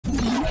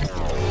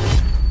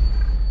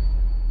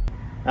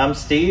I'm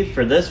Steve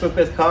for This Week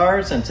with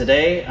Cars, and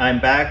today I'm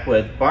back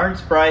with Barn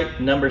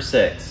Sprite number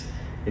 6.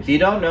 If you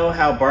don't know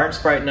how Barn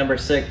Sprite number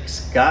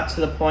 6 got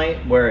to the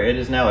point where it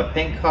is now a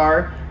pink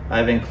car,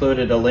 I've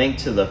included a link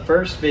to the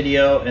first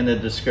video in the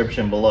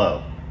description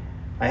below.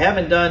 I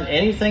haven't done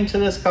anything to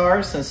this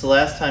car since the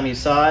last time you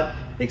saw it,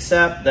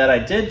 except that I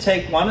did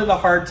take one of the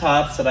hard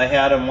tops that I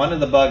had on one of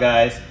the bug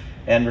eyes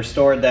and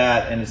restored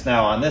that, and it's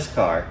now on this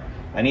car.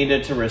 I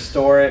needed to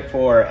restore it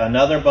for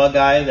another bug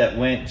eye that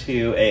went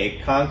to a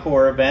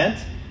Concours event,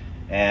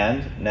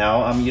 and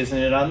now I'm using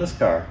it on this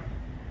car.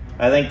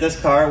 I think this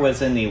car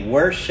was in the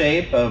worst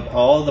shape of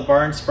all the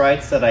Barn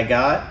Sprites that I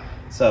got,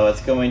 so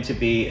it's going to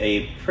be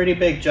a pretty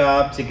big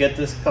job to get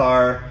this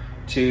car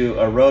to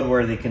a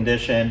roadworthy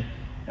condition,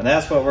 and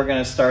that's what we're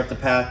going to start the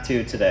path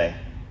to today.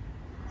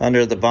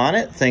 Under the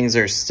bonnet, things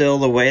are still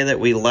the way that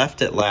we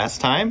left it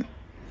last time.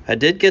 I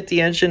did get the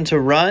engine to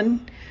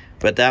run,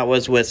 but that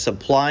was with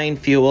supplying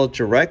fuel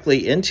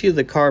directly into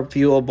the carb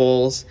fuel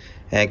bowls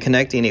and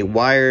connecting a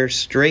wire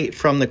straight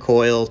from the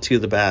coil to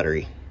the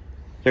battery.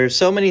 There's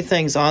so many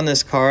things on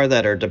this car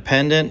that are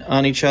dependent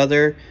on each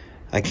other.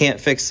 I can't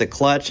fix the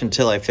clutch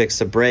until I fix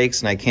the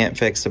brakes, and I can't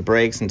fix the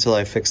brakes until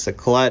I fix the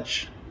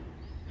clutch.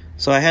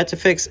 So I had to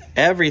fix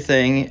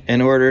everything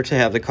in order to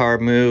have the car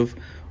move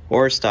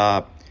or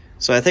stop.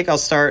 So I think I'll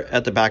start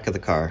at the back of the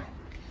car.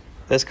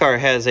 This car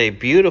has a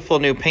beautiful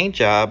new paint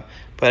job,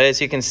 but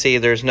as you can see,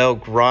 there's no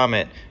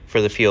grommet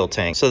for the fuel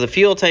tank. So the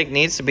fuel tank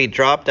needs to be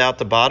dropped out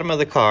the bottom of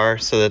the car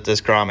so that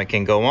this grommet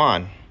can go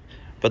on.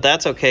 But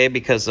that's okay,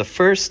 because the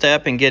first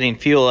step in getting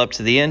fuel up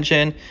to the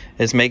engine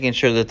is making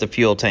sure that the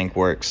fuel tank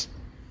works.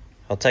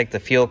 I'll take the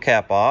fuel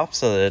cap off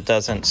so that it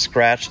doesn't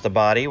scratch the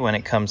body when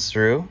it comes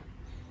through.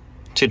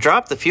 To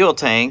drop the fuel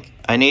tank,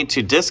 I need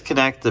to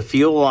disconnect the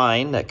fuel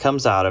line that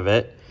comes out of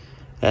it,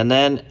 and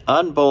then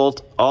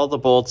unbolt all the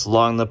bolts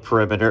along the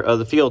perimeter of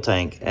the fuel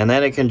tank, and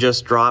then it can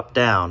just drop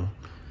down.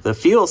 The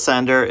fuel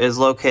sender is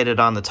located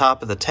on the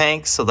top of the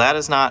tank, so that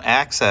is not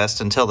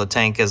accessed until the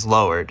tank is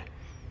lowered.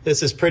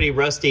 This is pretty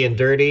rusty and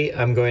dirty.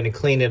 I'm going to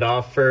clean it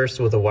off first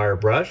with a wire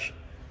brush.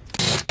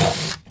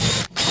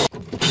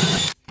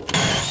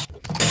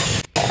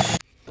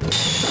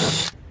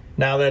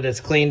 Now that it's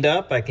cleaned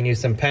up, I can use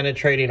some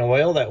penetrating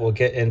oil that will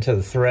get into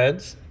the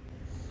threads.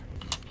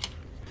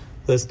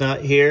 This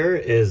nut here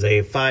is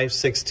a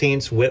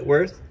 5/16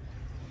 Whitworth.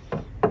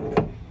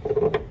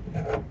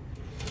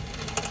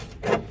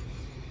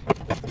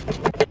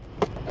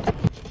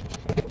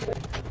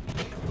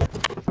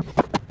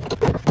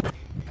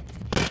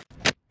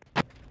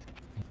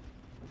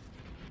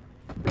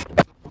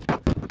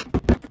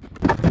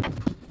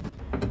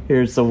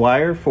 Here's the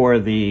wire for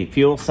the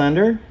fuel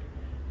sender.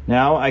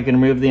 Now I can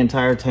remove the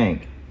entire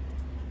tank.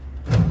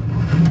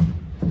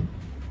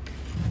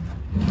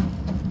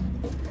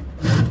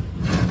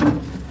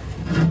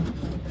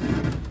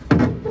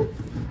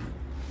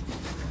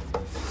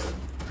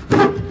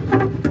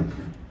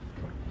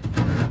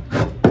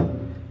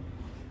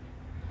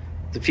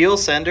 The fuel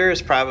sender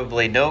is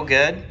probably no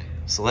good,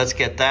 so let's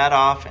get that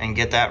off and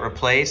get that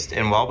replaced.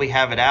 And while we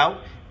have it out,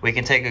 we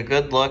can take a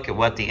good look at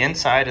what the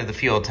inside of the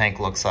fuel tank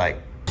looks like.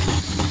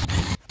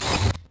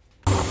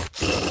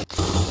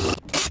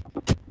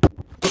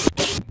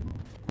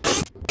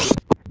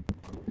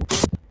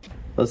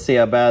 Let's see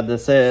how bad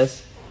this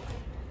is.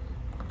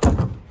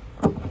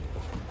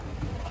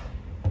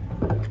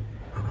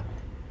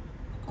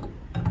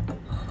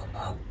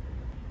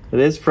 It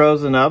is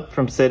frozen up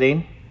from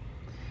sitting.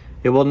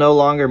 It will no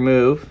longer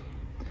move.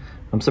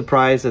 I'm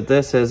surprised that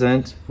this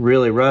isn't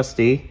really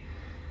rusty.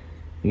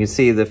 You can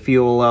see the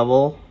fuel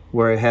level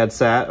where it had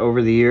sat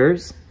over the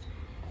years.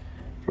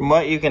 From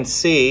what you can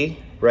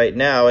see right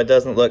now, it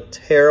doesn't look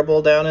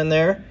terrible down in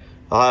there.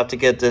 I'll have to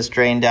get this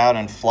drained out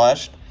and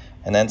flushed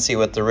and then see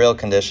what the real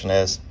condition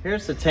is.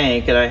 Here's the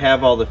tank, and I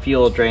have all the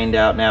fuel drained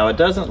out now. It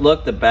doesn't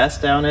look the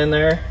best down in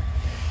there.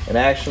 And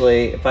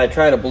actually, if I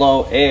try to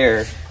blow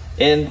air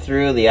in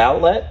through the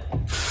outlet,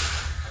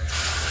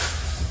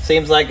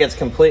 seems like it's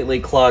completely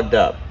clogged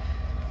up.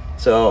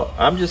 So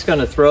I'm just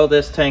gonna throw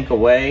this tank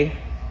away.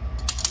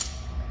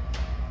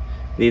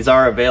 These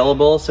are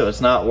available, so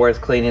it's not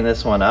worth cleaning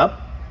this one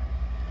up.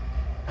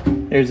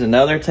 Here's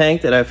another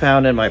tank that I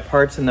found in my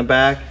parts in the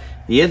back.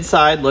 The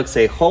inside looks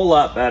a whole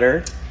lot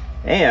better.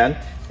 And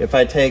if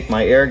I take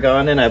my air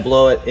gun and I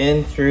blow it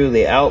in through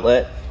the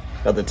outlet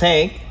of the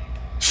tank,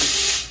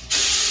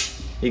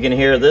 you can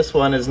hear this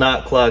one is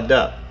not clogged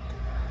up.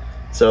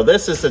 So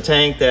this is the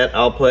tank that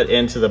I'll put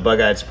into the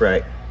bug-eyed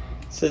Sprite.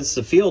 Since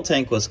the fuel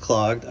tank was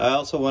clogged, I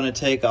also want to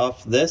take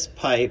off this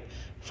pipe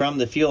from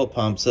the fuel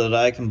pump so that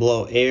I can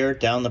blow air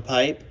down the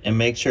pipe and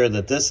make sure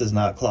that this is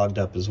not clogged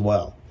up as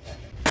well.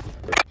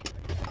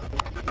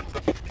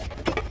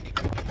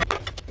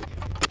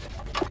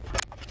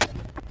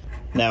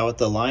 Now with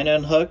the line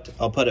unhooked,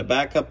 I'll put it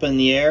back up in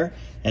the air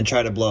and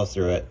try to blow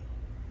through it.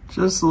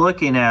 Just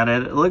looking at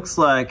it, it looks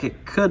like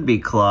it could be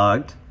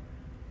clogged.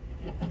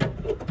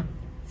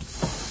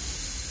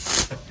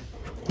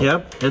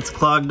 Yep, it's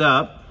clogged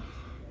up.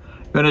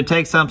 I'm going to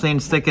take something,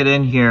 stick it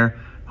in here.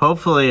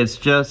 Hopefully it's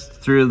just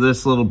through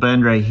this little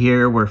bend right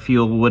here where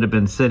fuel would have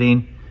been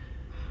sitting.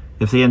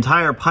 If the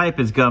entire pipe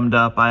is gummed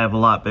up, I have a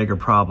lot bigger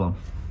problem.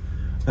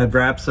 I've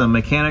wrapped some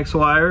mechanics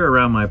wire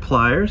around my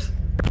pliers.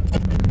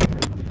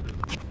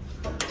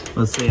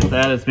 Let's see if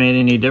that has made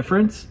any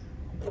difference.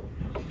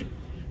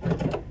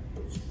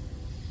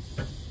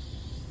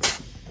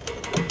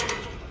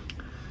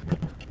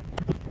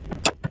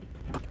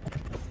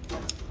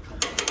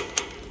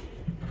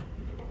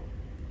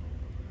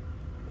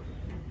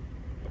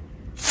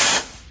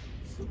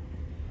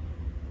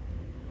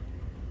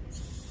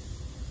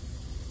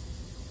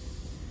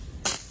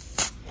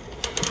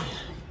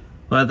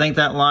 Well, I think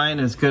that line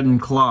is good and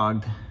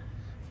clogged.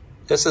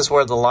 This is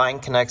where the line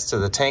connects to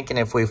the tank, and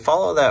if we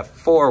follow that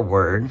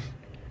forward,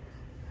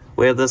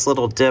 we have this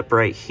little dip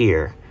right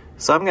here.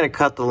 So I'm going to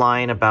cut the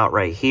line about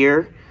right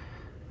here,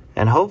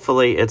 and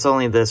hopefully it's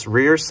only this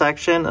rear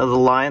section of the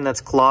line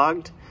that's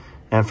clogged,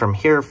 and from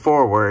here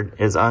forward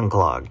is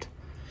unclogged.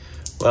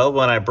 Well,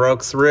 when I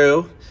broke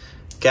through,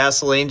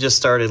 gasoline just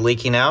started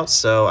leaking out,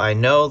 so I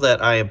know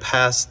that I am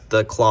past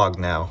the clog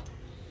now.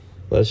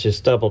 Let's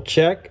just double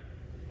check.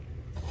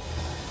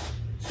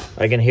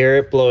 I can hear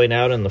it blowing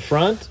out in the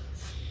front.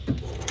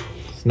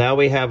 So now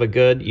we have a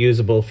good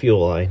usable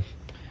fuel line.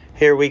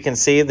 Here we can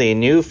see the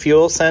new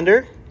fuel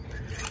sender.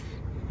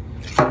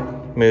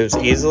 Moves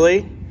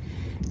easily.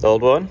 The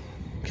old one,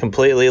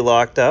 completely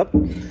locked up.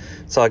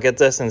 So I'll get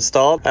this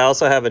installed. I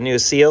also have a new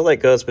seal that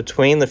goes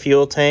between the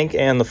fuel tank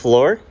and the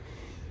floor.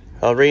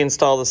 I'll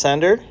reinstall the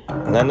sender,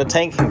 and then the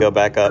tank can go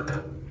back up.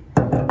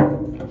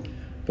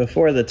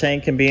 Before the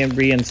tank can be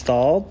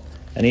reinstalled,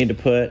 I need to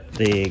put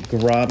the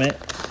grommet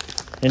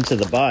into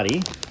the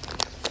body.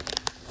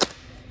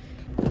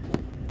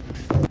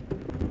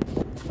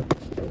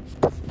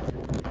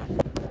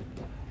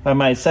 Have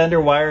my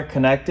sender wire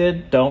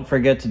connected. Don't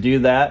forget to do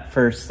that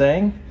first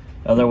thing.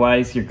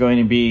 Otherwise, you're going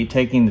to be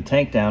taking the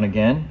tank down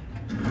again.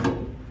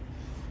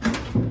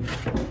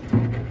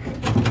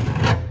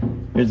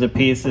 Here's a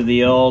piece of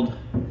the old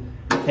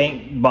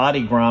tank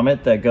body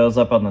grommet that goes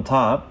up on the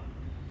top.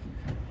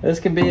 This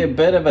can be a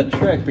bit of a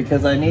trick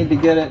because I need to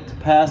get it to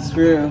pass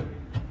through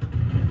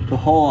the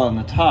hole on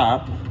the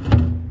top.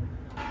 I'm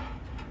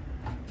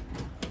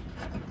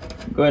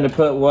going to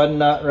put one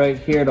nut right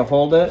here to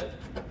hold it.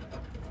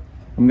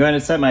 I'm going to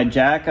set my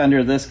jack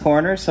under this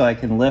corner so I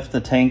can lift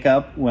the tank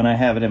up when I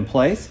have it in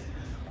place.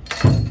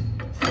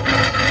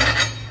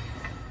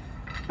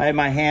 I have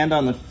my hand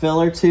on the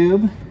filler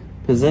tube,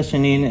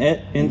 positioning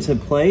it into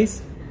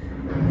place,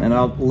 and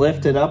I'll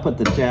lift it up with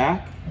the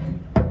jack.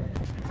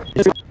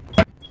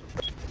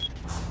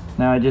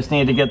 Now I just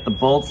need to get the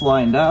bolts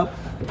lined up.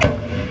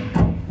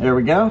 There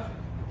we go.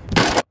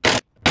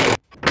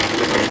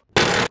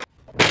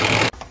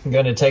 I'm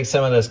going to take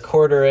some of this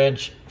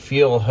 1/4-inch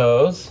fuel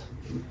hose,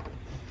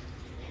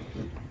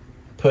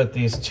 put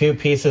these two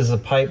pieces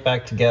of pipe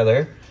back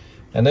together,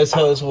 and this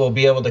hose will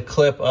be able to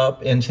clip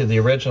up into the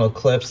original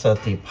clips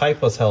that the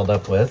pipe was held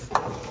up with.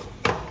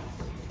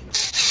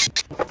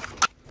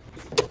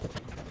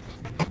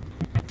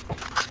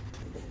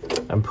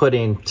 I'm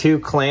putting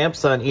 2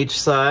 clamps on each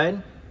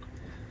side.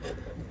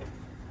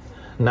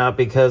 Not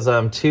because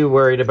I'm too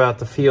worried about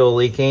the fuel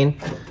leaking,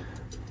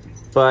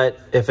 but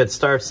if it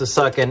starts to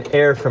suck in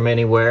air from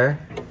anywhere,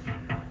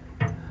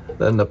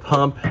 then the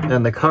pump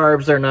and the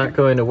carbs are not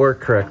going to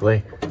work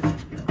correctly.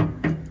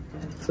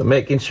 So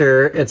making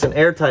sure it's an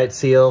airtight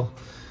seal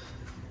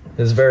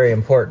is very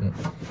important.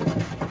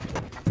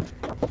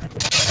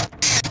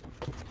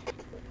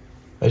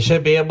 I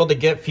should be able to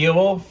get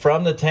fuel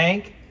from the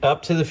tank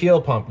up to the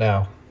fuel pump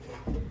now.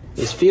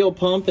 This fuel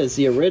pump is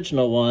the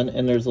original one,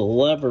 and there's a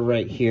lever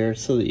right here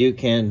so that you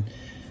can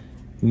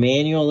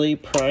manually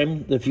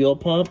prime the fuel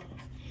pump.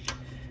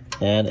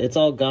 And it's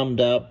all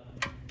gummed up.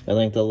 I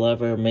think the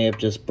lever may have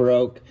just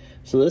broke.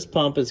 So this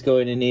pump is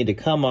going to need to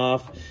come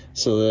off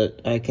so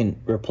that I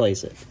can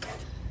replace it.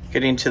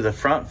 Getting to the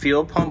front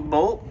fuel pump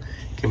bolt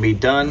can be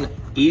done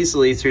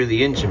easily through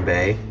the engine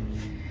bay.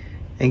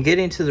 And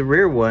getting to the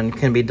rear one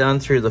can be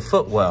done through the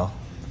footwell.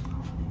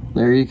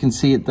 There, you can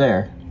see it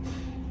there.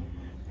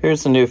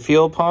 Here's the new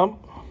fuel pump.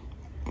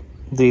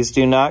 These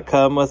do not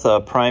come with a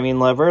priming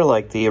lever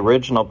like the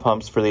original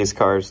pumps for these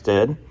cars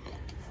did.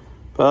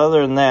 But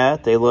other than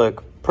that, they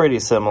look pretty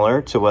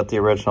similar to what the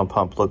original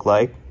pump looked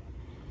like.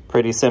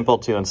 Pretty simple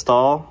to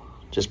install.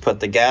 Just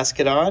put the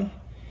gasket on,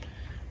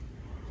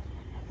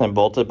 then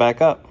bolt it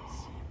back up.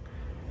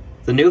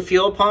 The new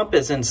fuel pump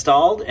is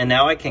installed, and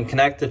now I can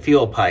connect the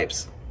fuel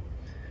pipes.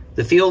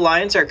 The fuel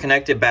lines are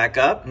connected back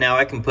up. Now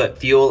I can put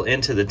fuel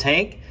into the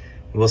tank.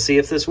 We'll see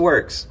if this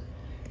works.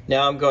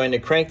 Now I'm going to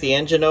crank the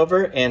engine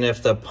over, and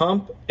if the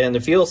pump and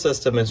the fuel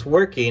system is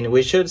working,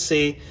 we should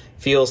see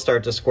fuel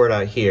start to squirt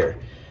out here.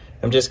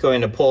 I'm just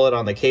going to pull it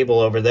on the cable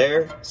over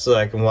there so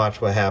I can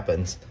watch what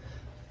happens.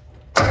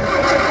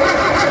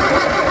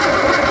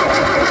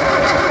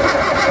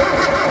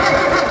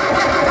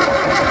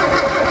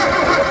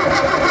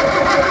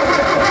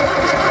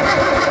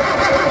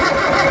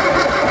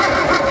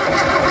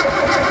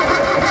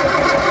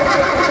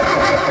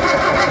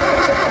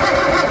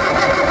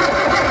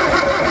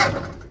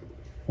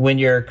 when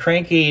you're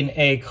cranking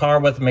a car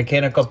with a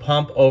mechanical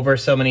pump over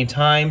so many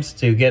times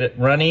to get it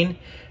running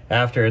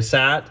after it's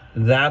sat,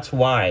 that's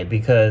why,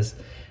 because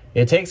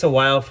it takes a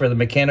while for the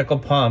mechanical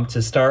pump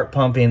to start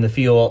pumping the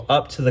fuel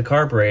up to the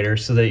carburetor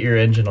so that your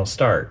engine will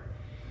start.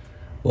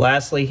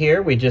 Lastly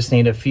here, we just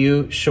need a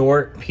few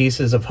short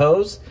pieces of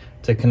hose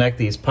to connect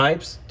these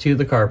pipes to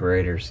the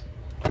carburetors.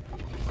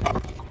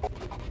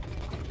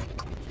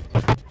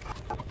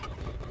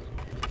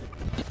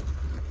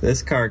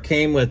 This car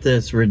came with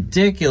this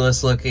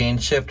ridiculous looking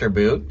shifter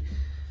boot.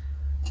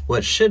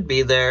 What should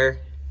be there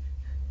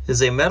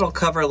is a metal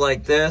cover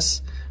like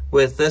this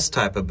with this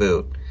type of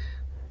boot.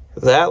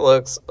 That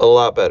looks a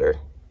lot better.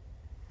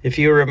 If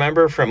you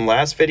remember from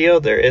last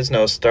video, there is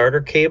no starter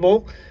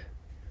cable.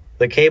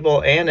 The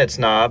cable and its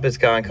knob is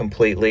gone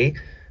completely,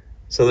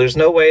 so there's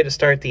no way to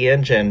start the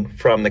engine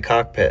from the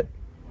cockpit.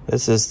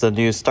 This is the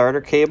new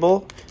starter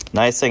cable.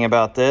 Nice thing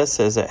about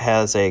this is it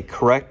has a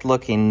correct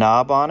looking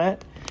knob on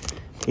it.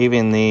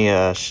 Even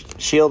the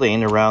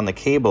shielding around the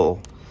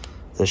cable,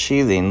 the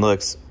sheathing,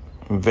 looks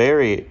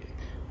very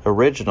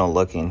original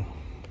looking.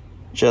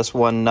 Just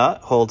one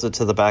nut holds it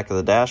to the back of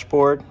the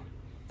dashboard.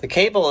 The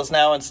cable is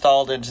now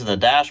installed into the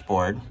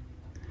dashboard.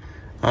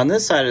 On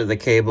this side of the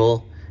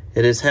cable,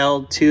 it is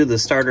held to the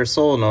starter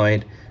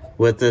solenoid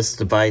with this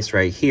device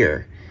right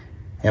here.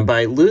 And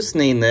by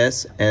loosening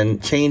this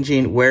and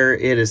changing where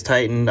it is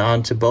tightened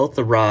onto both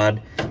the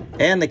rod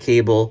and the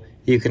cable,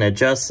 you can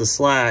adjust the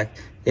slack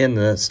in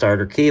the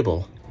starter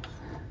cable.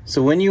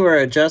 So when you are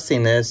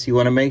adjusting this, you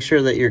want to make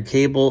sure that your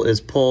cable is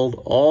pulled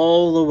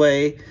all the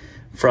way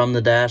from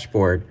the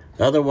dashboard.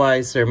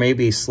 Otherwise, there may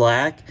be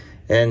slack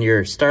and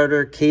your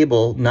starter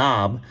cable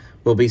knob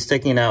will be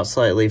sticking out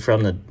slightly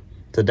from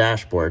the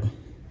dashboard.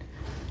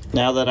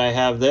 Now that I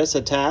have this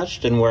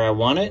attached and where I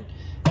want it,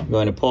 I'm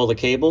going to pull the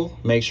cable,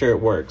 make sure it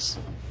works.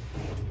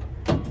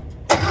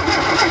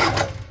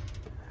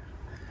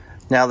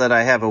 Now that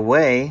I have a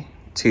way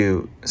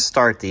to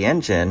start the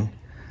engine,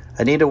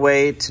 I need a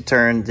way to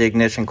turn the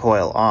ignition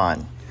coil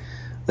on.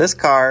 This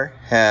car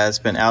has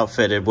been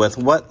outfitted with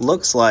what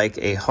looks like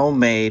a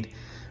homemade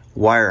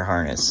wire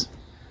harness.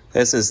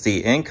 This is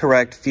the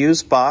incorrect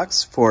fuse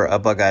box for a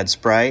bug-eyed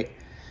Sprite,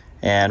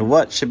 and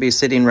what should be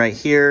sitting right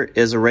here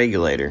is a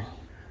regulator.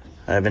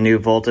 I have a new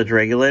voltage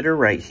regulator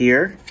right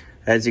here.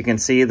 As you can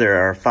see,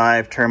 there are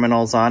 5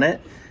 terminals on it,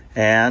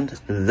 and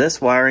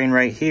this wiring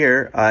right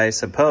here, I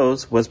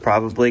suppose, was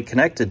probably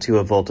connected to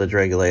a voltage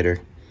regulator.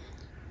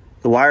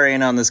 The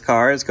wiring on this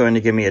car is going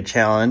to give me a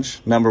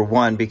challenge, number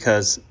one,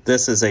 because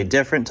this is a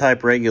different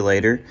type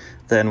regulator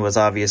than was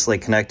obviously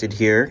connected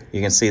here.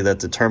 You can see that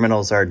the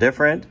terminals are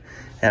different,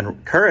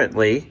 and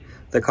currently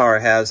the car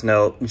has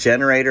no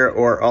generator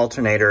or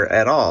alternator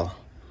at all.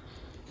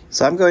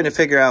 So I'm going to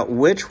figure out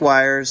which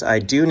wires I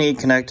do need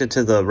connected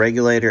to the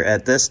regulator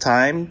at this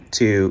time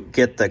to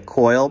get the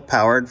coil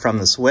powered from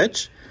the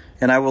switch,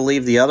 and I will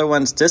leave the other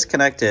ones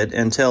disconnected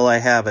until I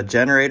have a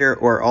generator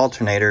or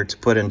alternator to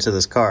put into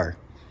this car.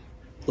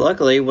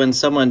 Luckily, when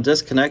someone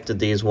disconnected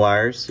these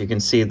wires, you can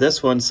see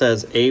this one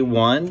says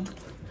A1,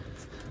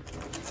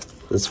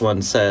 this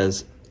one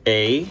says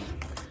A,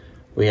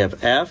 we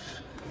have F,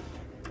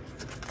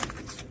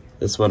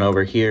 this one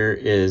over here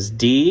is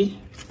D,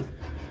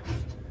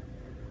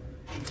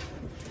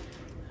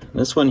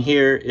 this one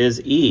here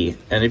is E.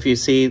 And if you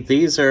see,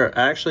 these are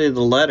actually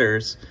the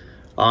letters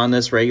on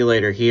this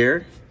regulator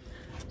here.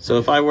 So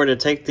if I were to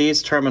take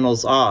these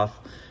terminals off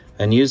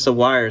and use the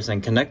wires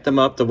and connect them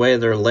up the way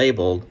they're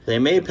labeled, they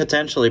may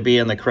potentially be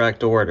in the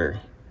correct order.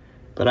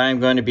 But I am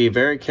going to be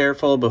very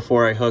careful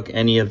before I hook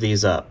any of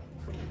these up.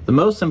 The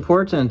most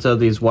important of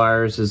these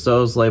wires is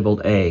those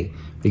labeled A,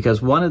 because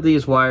one of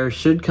these wires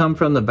should come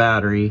from the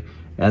battery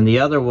and the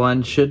other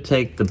one should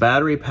take the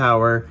battery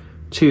power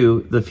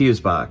to the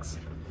fuse box.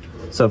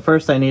 So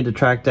first I need to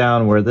track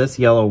down where this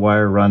yellow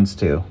wire runs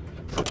to.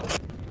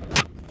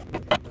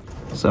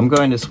 So I'm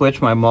going to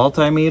switch my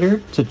multimeter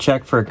to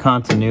check for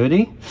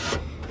continuity.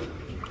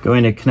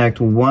 Going to connect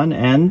one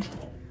end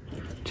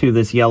to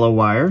this yellow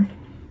wire.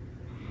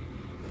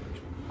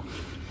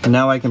 And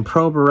now I can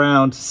probe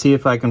around to see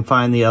if I can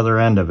find the other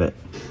end of it.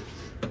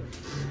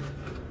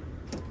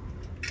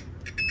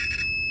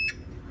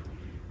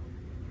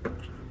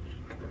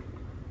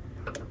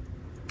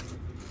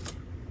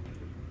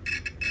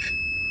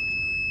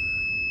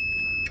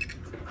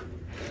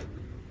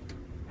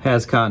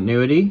 Has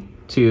continuity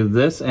to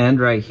this end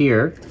right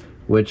here,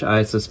 which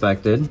I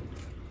suspected.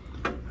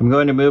 I'm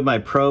going to move my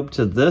probe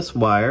to this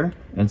wire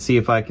and see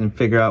if I can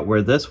figure out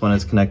where this one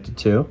is connected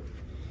to.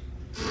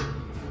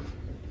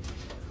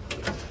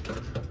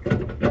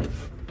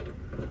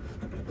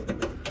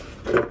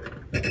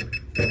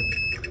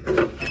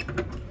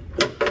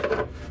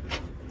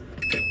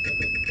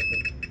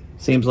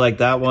 Seems like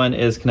that one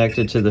is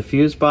connected to the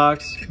fuse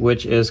box,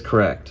 which is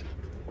correct.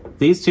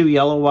 These two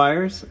yellow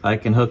wires I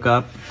can hook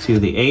up to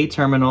the A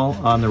terminal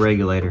on the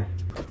regulator.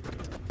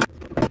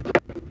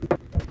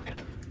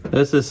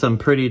 This is some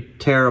pretty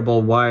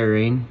terrible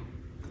wiring.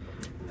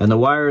 and the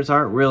wires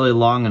aren't really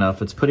long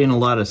enough. It's putting a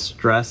lot of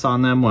stress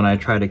on them when I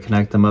try to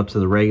connect them up to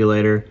the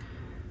regulator.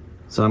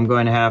 So I'm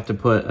going to have to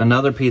put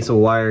another piece of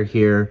wire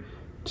here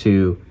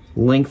to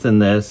lengthen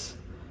this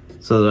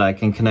so that I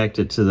can connect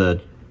it to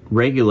the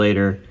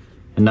regulator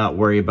and not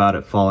worry about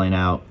it falling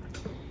out.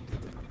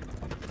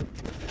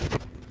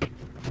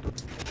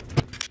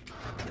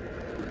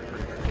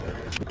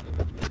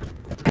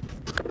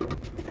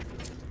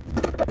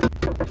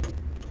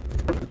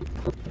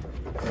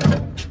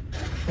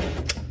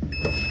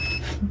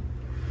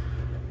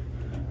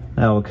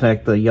 Now we'll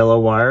connect the yellow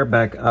wire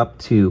back up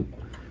to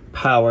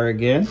power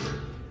again.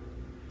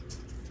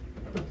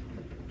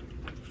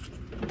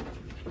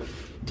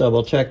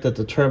 Double check that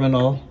the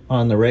terminal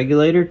on the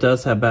regulator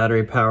does have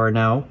battery power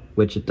now,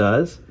 which it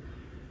does.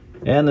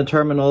 And the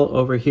terminal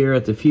over here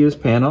at the fuse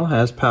panel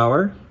has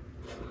power.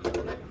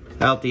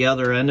 Out the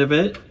other end of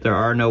it, there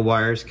are no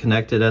wires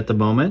connected at the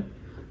moment,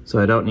 so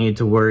I don't need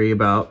to worry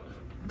about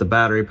the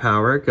battery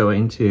power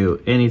going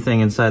to anything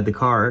inside the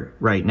car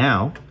right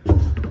now.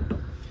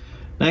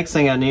 Next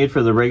thing I need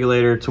for the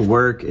regulator to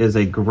work is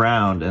a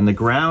ground, and the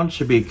ground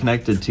should be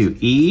connected to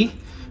E.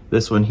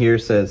 This one here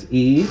says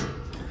E.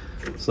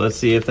 So let's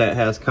see if that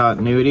has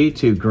continuity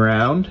to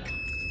ground,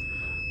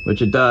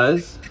 which it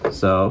does.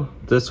 So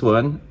this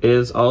one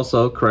is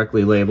also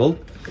correctly labeled.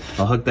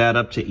 I'll hook that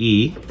up to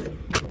E.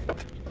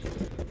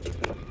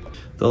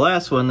 The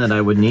last one that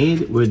I would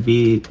need would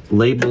be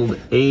labeled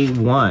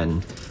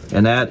A1,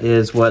 and that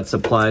is what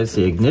supplies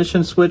the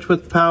ignition switch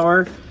with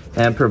power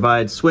and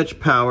provides switch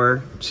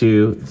power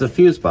to the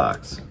fuse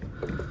box.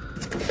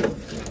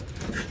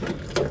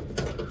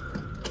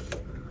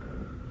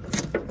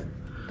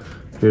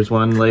 Here's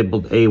one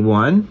labeled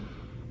A1.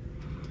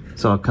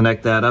 So I'll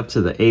connect that up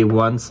to the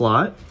A1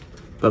 slot.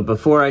 But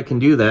before I can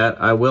do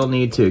that, I will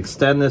need to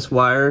extend this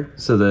wire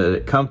so that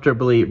it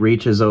comfortably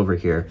reaches over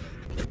here.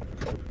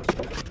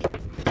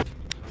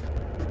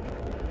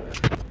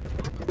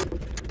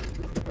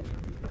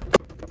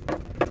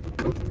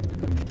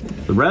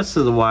 The rest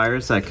of the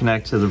wires that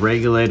connect to the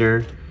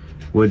regulator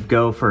would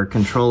go for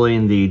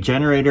controlling the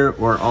generator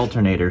or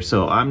alternator,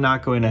 so I'm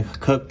not going to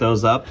hook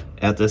those up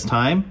at this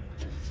time.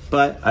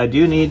 But I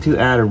do need to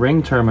add a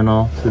ring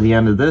terminal to the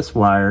end of this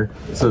wire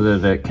so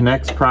that it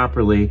connects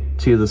properly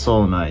to the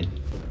solenoid.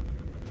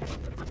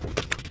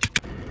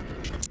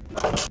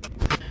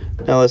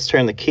 Now let's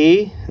turn the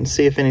key and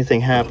see if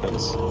anything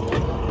happens.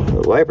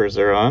 The wipers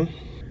are on.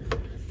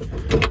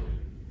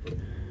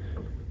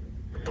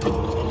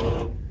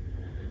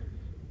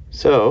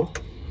 So,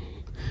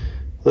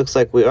 looks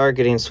like we are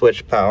getting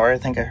switch power. I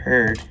think I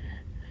heard.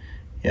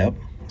 Yep,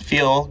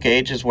 fuel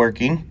gauge is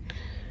working.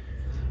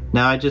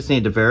 Now I just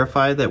need to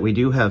verify that we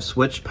do have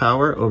switched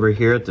power over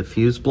here at the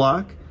fuse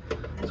block.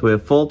 So we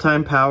have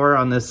full-time power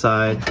on this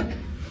side.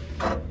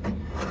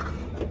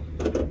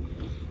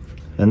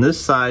 And this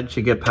side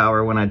should get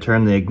power when I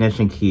turn the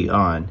ignition key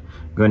on.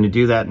 I'm going to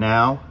do that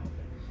now.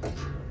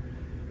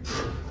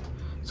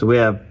 So we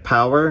have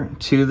power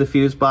to the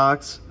fuse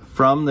box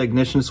from the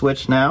ignition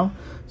switch now.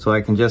 So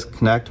I can just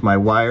connect my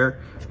wire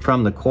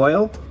from the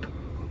coil.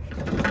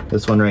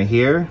 This one right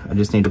here, I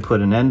just need to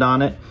put an end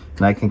on it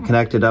and I can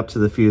connect it up to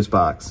the fuse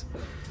box.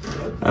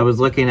 I was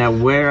looking at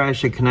where I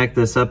should connect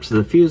this up to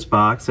the fuse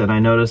box, and I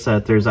noticed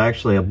that there's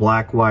actually a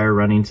black wire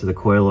running to the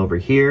coil over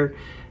here,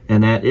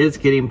 and that is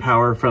getting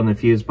power from the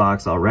fuse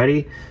box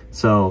already.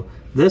 So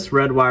this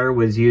red wire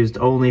was used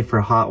only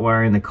for hot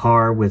wiring the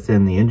car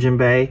within the engine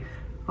bay.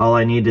 All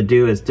I need to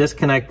do is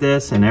disconnect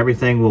this and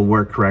everything will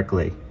work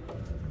correctly.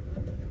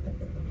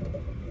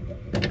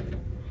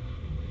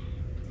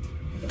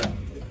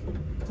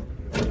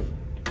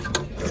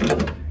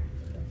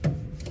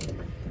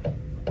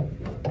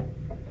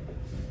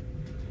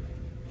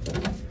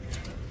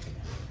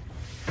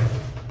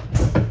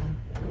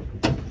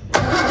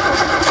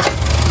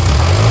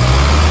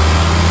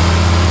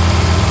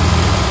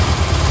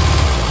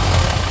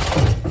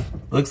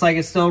 Looks like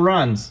it still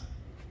runs.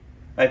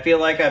 I feel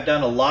like I've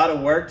done a lot of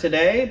work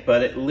today,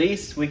 but at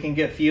least we can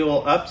get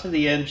fuel up to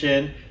the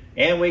engine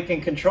and we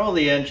can control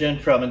the engine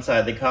from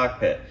inside the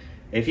cockpit.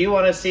 If you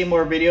want to see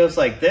more videos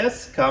like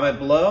this, comment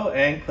below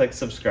and click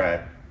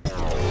subscribe.